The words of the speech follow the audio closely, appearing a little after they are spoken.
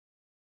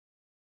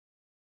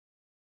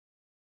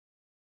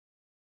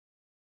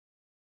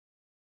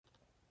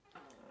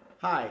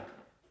Hi,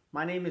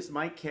 my name is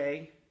Mike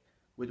Kay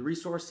with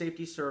Resource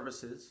Safety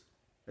Services,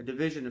 a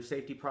division of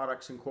Safety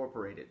Products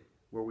Incorporated,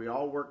 where we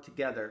all work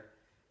together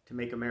to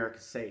make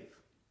America safe.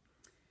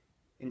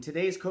 In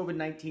today's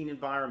COVID-19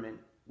 environment,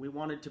 we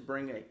wanted to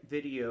bring a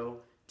video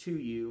to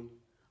you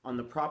on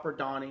the proper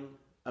donning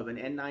of an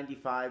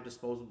N95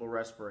 disposable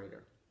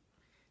respirator.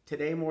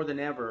 Today, more than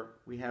ever,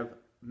 we have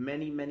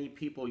many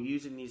people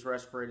using these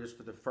respirators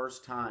for the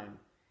first time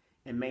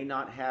and may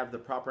not have the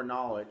proper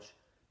knowledge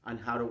on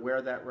how to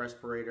wear that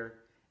respirator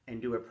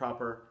and do a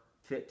proper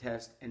fit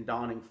test and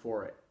donning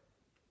for it.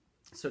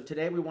 So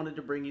today we wanted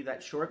to bring you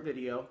that short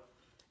video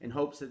in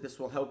hopes that this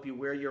will help you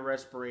wear your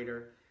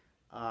respirator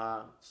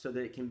so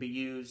that it can be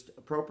used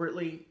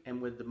appropriately and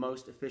with the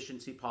most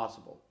efficiency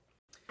possible.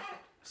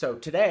 So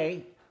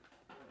today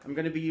I'm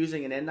going to be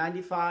using an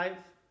N95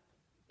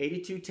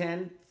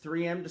 8210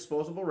 3M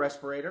disposable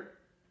respirator,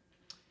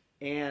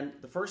 and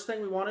the first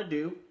thing we want to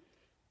do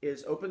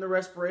is open the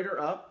respirator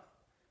up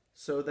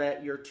so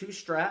that your two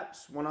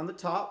straps, one on the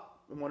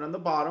top and one on the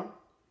bottom,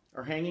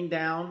 are hanging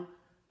down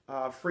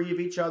free of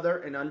each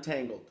other and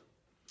untangled.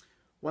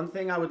 One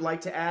thing I would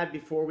like to add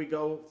before we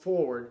go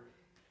forward,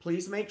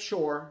 please make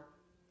sure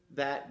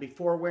that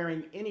before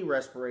wearing any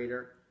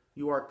respirator,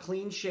 you are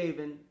clean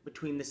shaven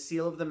between the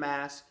seal of the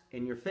mask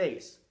and your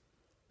face.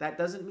 That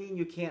doesn't mean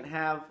you can't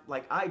have,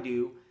 like I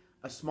do,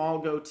 a small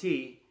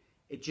goatee.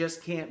 It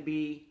just can't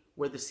be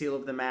where the seal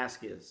of the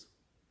mask is.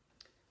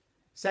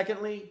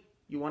 Secondly,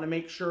 you want to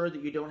make sure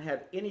that you don't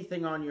have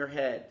anything on your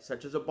head,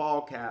 such as a ball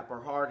cap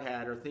or hard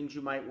hat or things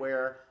you might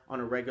wear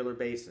on a regular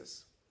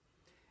basis.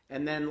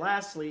 And then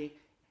lastly,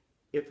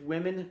 if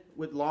women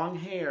with long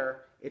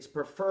hair, it's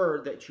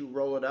preferred that you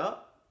roll it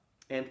up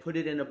and put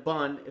it in a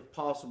bun if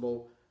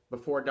possible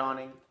before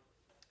donning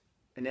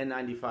an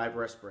N95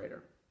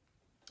 respirator.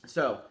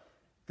 So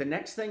the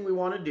next thing we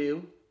want to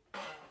do,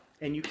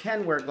 and you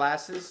can wear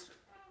glasses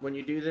when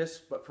you do this,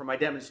 but for my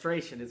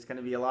demonstration it's going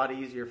to be a lot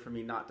easier for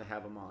me not to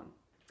have them on.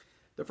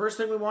 The first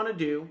thing we want to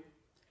do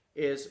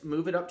is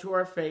move it up to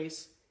our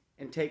face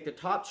and take the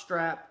top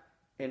strap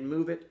and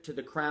move it to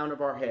the crown of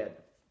our head.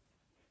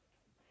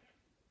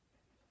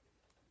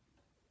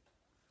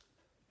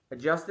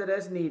 Adjust it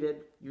as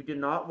needed. You do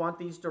not want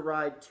these to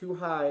ride too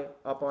high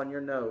up on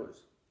your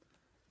nose.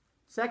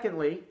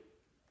 Secondly,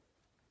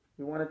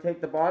 you want to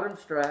take the bottom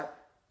strap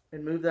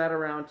and move that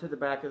around to the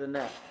back of the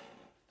neck.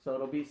 So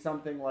it'll be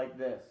something like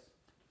this.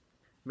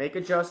 Make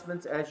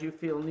adjustments as you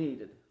feel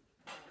needed.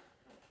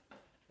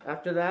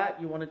 After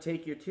that, you want to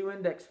take your two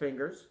index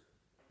fingers,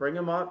 bring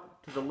them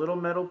up to the little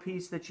metal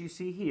piece that you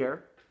see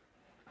here,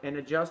 and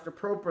adjust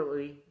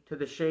appropriately to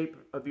the shape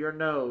of your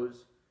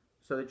nose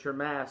so that your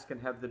mask can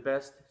have the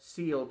best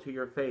seal to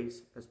your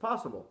face as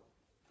possible.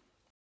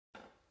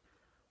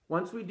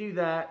 Once we do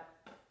that,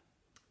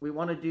 we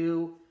want to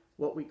do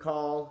what we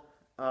call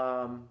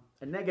a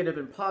negative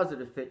and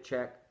positive fit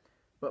check,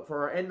 but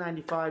for our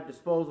N95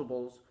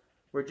 disposables,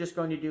 we're just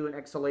going to do an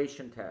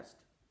exhalation test.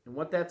 And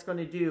what that's going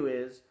to do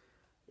is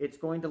it's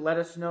going to let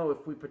us know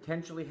if we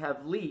potentially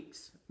have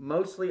leaks,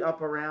 mostly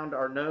up around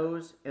our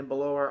nose and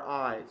below our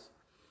eyes.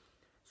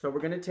 So we're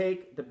going to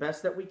take the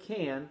best that we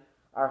can,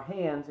 our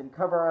hands, and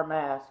cover our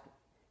mask,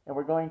 and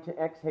we're going to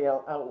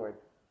exhale outward.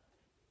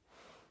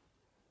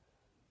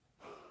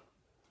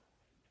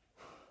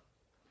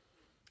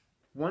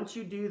 Once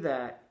you do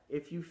that,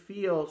 if you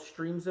feel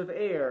streams of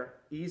air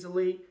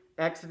easily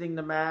exiting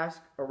the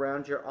mask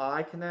around your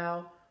eye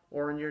canal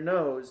or in your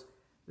nose,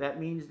 that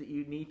means that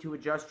you need to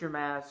adjust your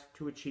mask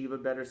to achieve a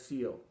better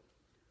seal.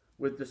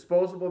 With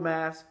disposable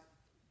masks,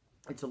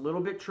 it's a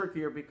little bit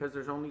trickier because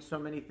there's only so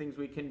many things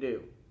we can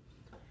do.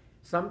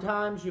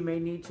 Sometimes you may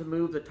need to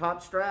move the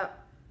top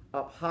strap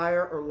up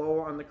higher or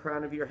lower on the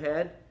crown of your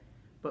head,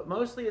 but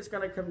mostly it's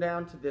going to come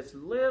down to this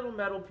little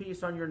metal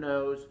piece on your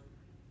nose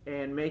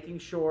and making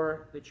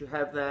sure that you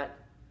have that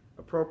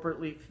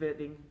appropriately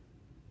fitting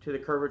to the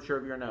curvature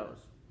of your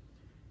nose.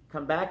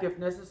 Come back if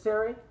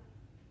necessary.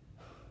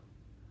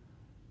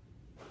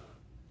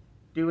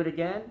 Do it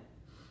again.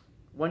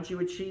 Once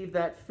you achieve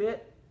that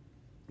fit,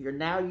 you're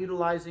now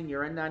utilizing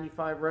your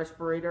N95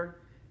 respirator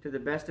to the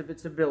best of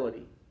its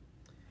ability.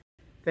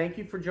 Thank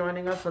you for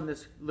joining us on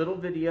this little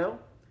video.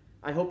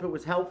 I hope it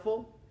was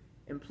helpful,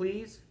 and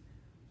please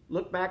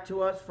look back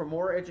to us for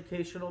more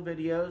educational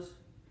videos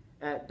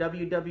at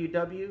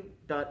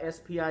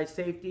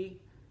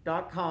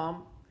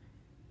www.spisafety.com,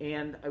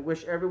 and I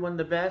wish everyone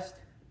the best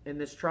in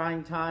this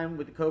trying time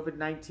with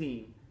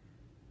COVID-19.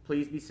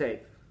 Please be safe.